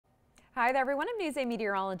Hi there, everyone. I'm News 8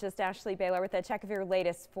 meteorologist Ashley Baylor with a check of your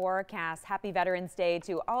latest forecast. Happy Veterans Day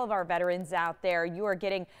to all of our veterans out there. You are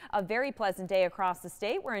getting a very pleasant day across the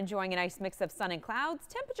state. We're enjoying a nice mix of sun and clouds.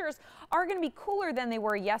 Temperatures are going to be cooler than they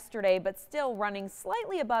were yesterday, but still running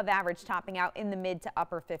slightly above average, topping out in the mid to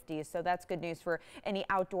upper 50s. So that's good news for any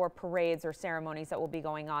outdoor parades or ceremonies that will be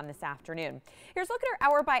going on this afternoon. Here's a look at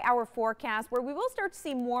our hour-by-hour forecast, where we will start to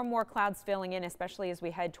see more and more clouds filling in, especially as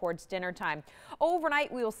we head towards dinner time.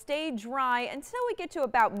 Overnight, we will stay dry until we get to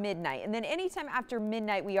about midnight, and then anytime after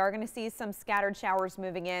midnight we are going to see some scattered showers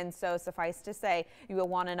moving in. So suffice to say, you will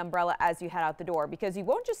want an umbrella as you head out the door, because you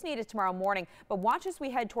won't just need it tomorrow morning, but watch as we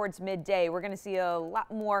head towards midday. We're going to see a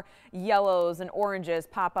lot more yellows and oranges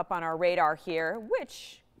pop up on our radar here,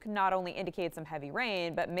 which could not only indicate some heavy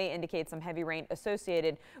rain, but may indicate some heavy rain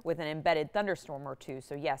associated with an embedded thunderstorm or two.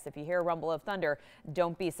 So yes, if you hear a rumble of thunder,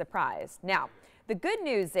 don't be surprised. Now, the good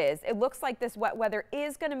news is it looks like this wet weather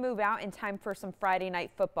is going to move out in time for some Friday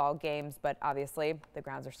night football games, but obviously the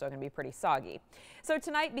grounds are still going to be pretty soggy. So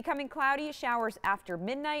tonight becoming cloudy, showers after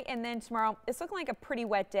midnight, and then tomorrow it's looking like a pretty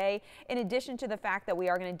wet day. In addition to the fact that we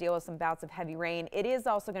are going to deal with some bouts of heavy rain, it is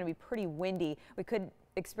also going to be pretty windy. We could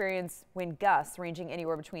experience wind gusts ranging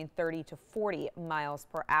anywhere between 30 to 40 miles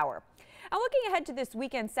per hour. Now, looking ahead to this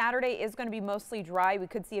weekend, Saturday is going to be mostly dry. We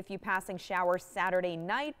could see a few passing showers Saturday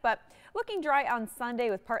night, but looking dry on Sunday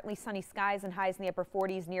with partly sunny skies and highs in the upper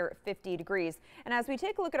 40s near 50 degrees. And as we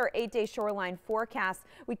take a look at our 8-day shoreline forecast,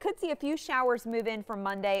 we could see a few showers move in for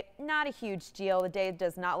Monday. Not a huge deal. The day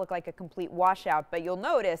does not look like a complete washout, but you'll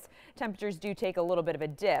notice temperatures do take a little bit of a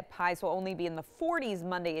dip. Highs will only be in the 40s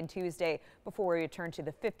Monday and Tuesday before we return to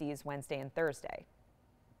the 50s Wednesday and Thursday.